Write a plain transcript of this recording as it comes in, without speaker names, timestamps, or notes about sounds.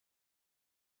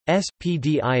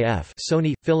PDIF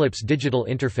Sony – Philips Digital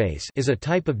Interface is a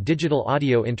type of digital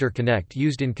audio interconnect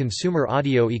used in consumer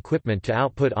audio equipment to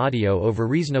output audio over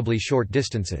reasonably short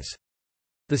distances.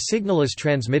 The signal is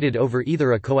transmitted over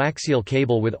either a coaxial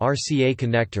cable with RCA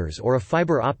connectors or a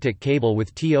fiber optic cable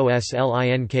with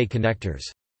TOSLINK connectors.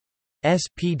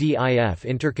 PDIF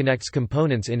interconnects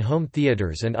components in home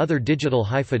theaters and other digital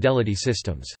high-fidelity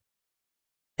systems.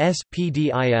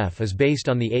 PDIF is based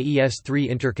on the AES-3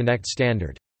 interconnect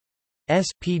standard.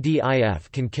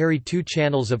 PDIF can carry two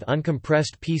channels of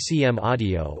uncompressed PCM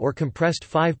audio or compressed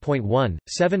 5.1,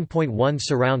 7.1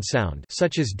 surround sound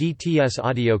such as DTS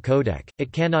audio codec.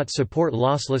 It cannot support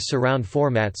lossless surround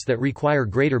formats that require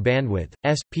greater bandwidth.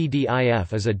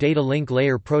 PDIF is a data link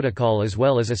layer protocol as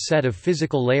well as a set of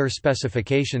physical layer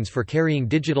specifications for carrying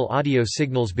digital audio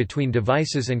signals between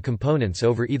devices and components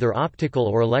over either optical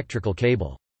or electrical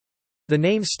cable. The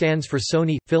name stands for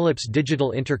Sony – Philips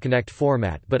Digital Interconnect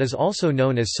Format but is also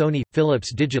known as Sony –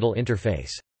 Philips Digital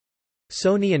Interface.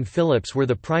 Sony and Philips were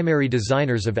the primary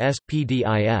designers of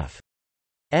PDIF.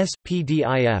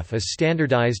 PDIF is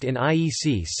standardized in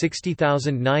IEC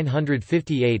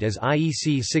 60958 as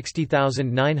IEC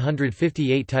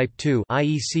 60958 Type 2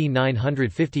 IEC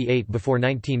 958 before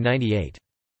 1998.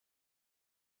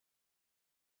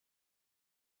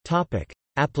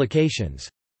 Applications.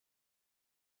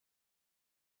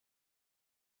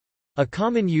 A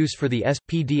common use for the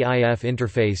PDIF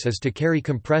interface is to carry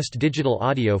compressed digital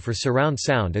audio for surround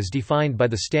sound as defined by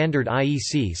the standard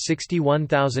IEC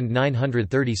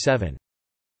 61937.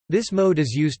 This mode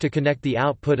is used to connect the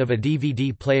output of a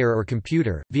DVD player or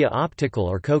computer, via optical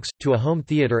or coax, to a home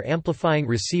theater amplifying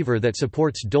receiver that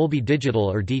supports Dolby Digital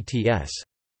or DTS.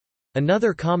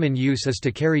 Another common use is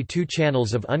to carry two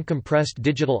channels of uncompressed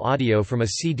digital audio from a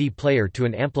CD player to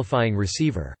an amplifying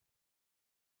receiver.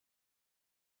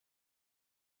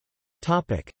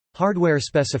 Hardware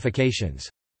specifications.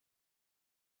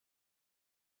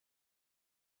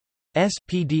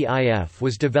 PDIF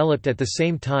was developed at the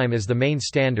same time as the main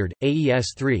standard,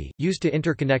 AES-3, used to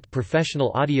interconnect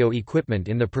professional audio equipment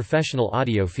in the professional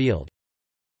audio field.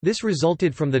 This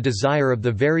resulted from the desire of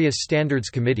the various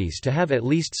standards committees to have at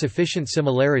least sufficient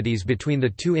similarities between the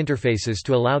two interfaces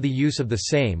to allow the use of the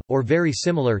same, or very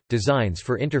similar, designs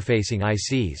for interfacing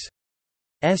ICs.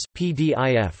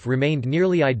 PDIF remained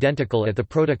nearly identical at the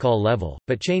protocol level,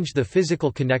 but changed the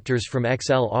physical connectors from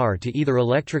XLR to either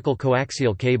electrical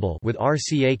coaxial cable with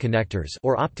RCA connectors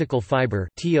or optical fiber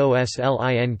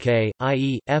TOSLINK,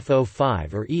 i.e.,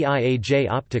 FO5 or EIAJ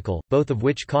optical, both of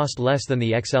which cost less than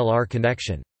the XLR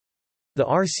connection. The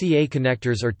RCA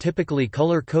connectors are typically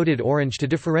color-coded orange to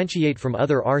differentiate from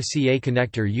other RCA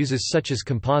connector uses such as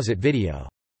composite video.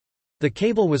 The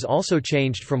cable was also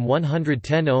changed from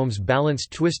 110 ohms balanced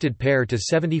twisted pair to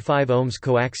 75 ohms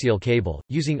coaxial cable,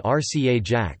 using RCA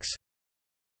jacks.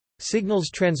 Signals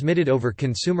transmitted over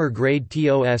consumer-grade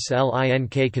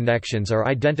TOSLINK connections are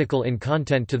identical in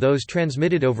content to those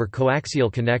transmitted over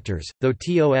coaxial connectors, though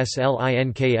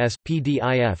TOSLINK's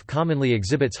PDIF commonly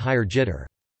exhibits higher jitter.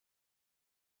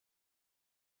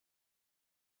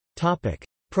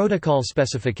 Protocol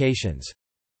specifications.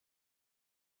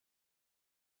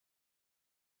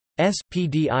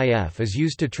 PDIF is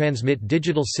used to transmit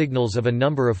digital signals of a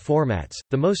number of formats,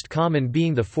 the most common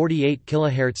being the 48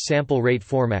 kHz sample rate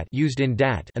format used in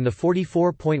DAT and the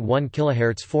 44.1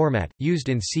 kHz format, used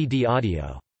in CD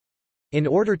audio. In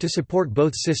order to support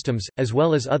both systems, as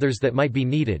well as others that might be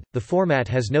needed, the format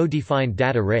has no defined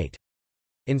data rate.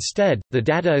 Instead, the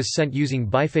data is sent using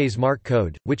biphase mark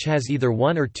code, which has either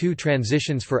one or two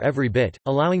transitions for every bit,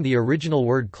 allowing the original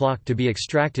word clock to be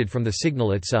extracted from the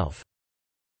signal itself.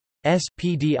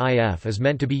 PDIF is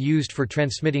meant to be used for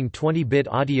transmitting 20-bit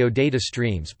audio data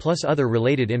streams plus other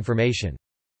related information.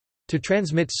 To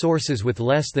transmit sources with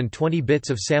less than 20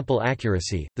 bits of sample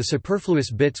accuracy, the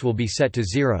superfluous bits will be set to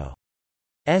 0.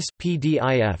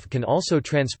 PDIF can also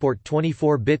transport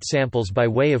 24-bit samples by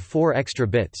way of 4 extra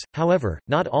bits, however,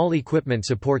 not all equipment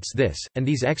supports this, and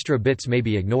these extra bits may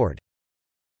be ignored.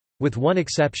 With one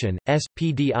exception,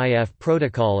 PDIF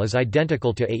protocol is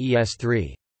identical to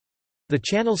AES-3. The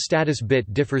channel status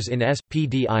bit differs in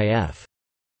PDIF.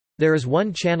 There is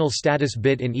one channel status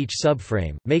bit in each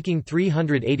subframe, making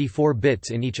 384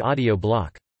 bits in each audio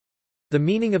block. The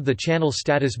meaning of the channel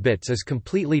status bits is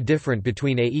completely different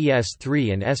between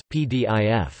AES-3 and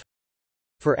PDIF.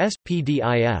 For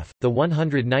PDIF, the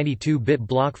 192-bit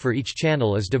block for each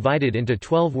channel is divided into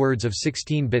 12 words of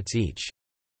 16 bits each.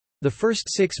 The first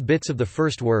 6 bits of the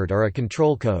first word are a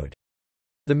control code.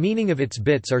 The meaning of its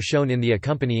bits are shown in the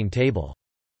accompanying table.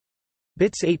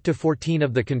 Bits 8 to 14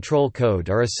 of the control code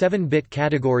are a 7-bit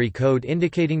category code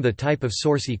indicating the type of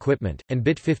source equipment, and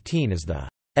bit 15 is the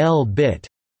L bit,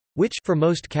 which for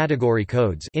most category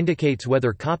codes indicates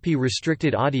whether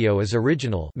copy-restricted audio is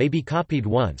original, may be copied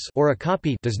once, or a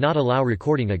copy does not allow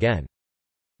recording again.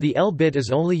 The L bit is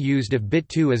only used if bit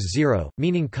 2 is 0,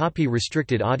 meaning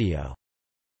copy-restricted audio.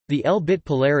 The L-bit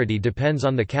polarity depends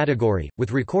on the category,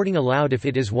 with recording allowed if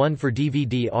it is 1 for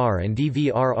DVD-R and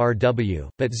DVR-RW,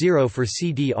 but 0 for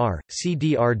CD-R,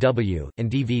 CD-RW,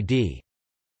 and DVD.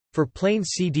 For plain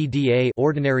CDDA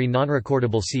ordinary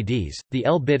non-recordable CDs, the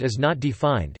L-bit is not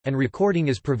defined, and recording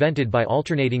is prevented by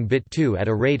alternating bit 2 at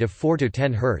a rate of 4 to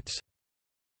 10 Hz.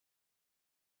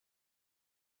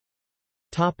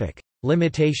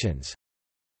 Limitations.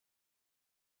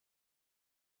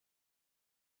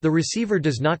 The receiver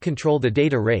does not control the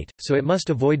data rate, so it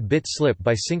must avoid bit slip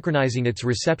by synchronizing its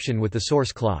reception with the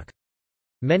source clock.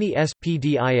 Many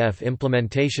PDIF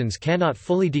implementations cannot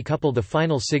fully decouple the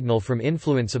final signal from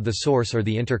influence of the source or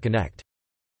the interconnect.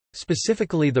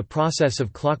 Specifically, the process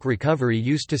of clock recovery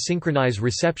used to synchronize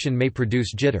reception may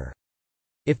produce jitter.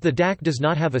 If the DAC does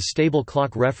not have a stable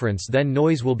clock reference, then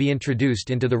noise will be introduced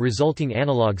into the resulting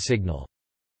analog signal.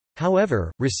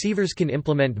 However, receivers can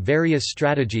implement various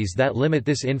strategies that limit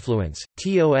this influence.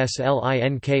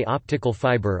 TOSLINK optical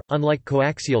fiber, unlike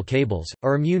coaxial cables,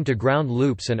 are immune to ground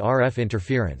loops and RF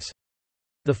interference.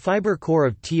 The fiber core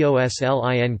of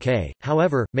TOSLINK,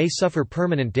 however, may suffer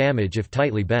permanent damage if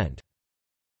tightly bent.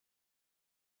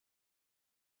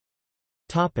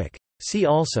 See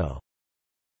also: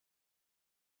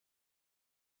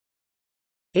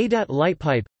 ADAT light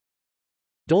pipe,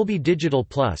 Dolby Digital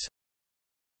Plus,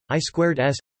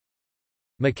 I2S,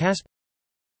 McCasp,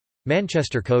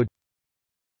 Manchester Code.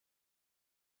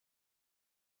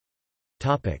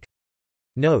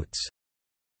 Notes.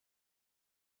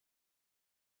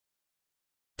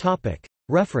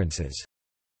 References.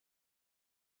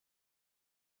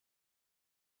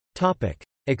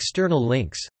 External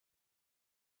links.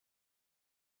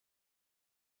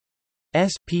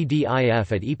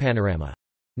 PDIF at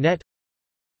ePanorama.net.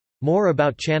 More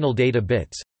about channel data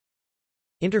bits.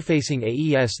 Interfacing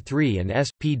AES3 and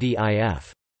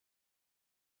PDIF.